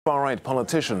Far-right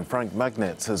politician Frank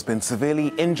Magnitz has been severely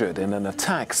injured in an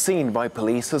attack seen by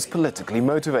police as politically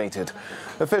motivated.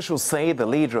 Officials say the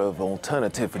leader of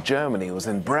Alternative for Germany was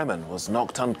in Bremen, was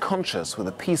knocked unconscious with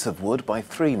a piece of wood by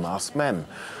 3 masked men.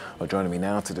 Well, joining me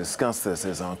now to discuss this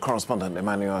is our correspondent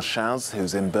Emmanuel Schaz,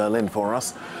 who's in Berlin for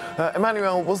us.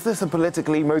 Emmanuel, was this a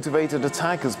politically motivated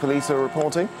attack, as police are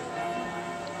reporting?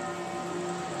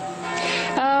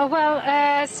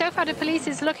 So far the police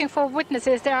is looking for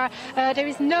witnesses. There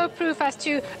is no proof as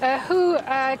to who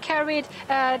carried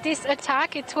this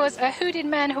attack. It was a hooded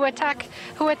man who attacked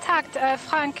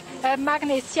Frank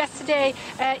Magnitz yesterday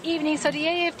evening. So the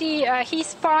AfD,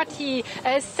 his party,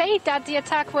 said that the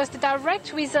attack was the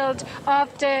direct result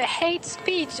of the hate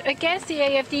speech against the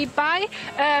AfD by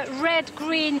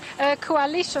red-green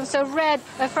coalition. So red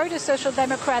for the Social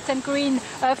Democrats and green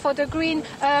for the Green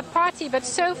Party. But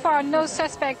so far no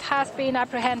suspect has been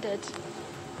apprehended.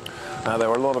 There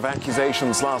were a lot of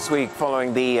accusations last week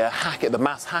following the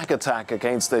mass hack attack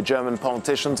against the German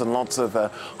politicians and lots of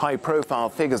high-profile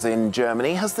figures in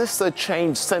Germany. Has this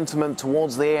changed sentiment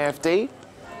towards the AfD?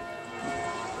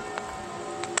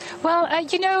 Well,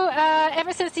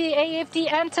 ever since the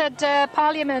AfD entered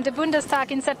Parliament, the Bundestag,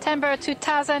 in September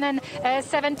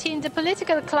 2017, the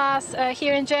political class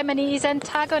here in Germany is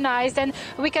antagonized, and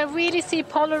we can really see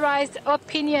polarized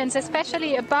opinions,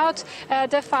 especially about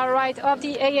the far right of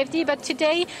the AfD. But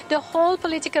today, the whole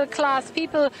political class,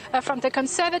 people from the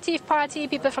Conservative Party,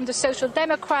 people from the Social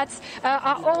Democrats,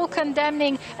 are all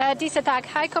condemning this attack.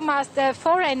 Heiko Maas, the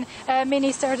foreign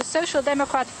minister, the Social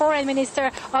Democrat foreign minister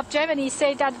of Germany,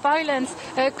 said that violence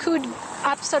could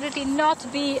absolutely not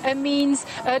be a means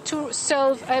to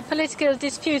solve political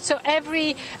disputes. So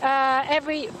every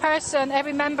person,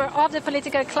 every member of the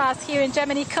political class here in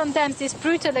Germany condemns this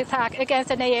brutal attack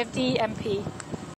against an AfD MP.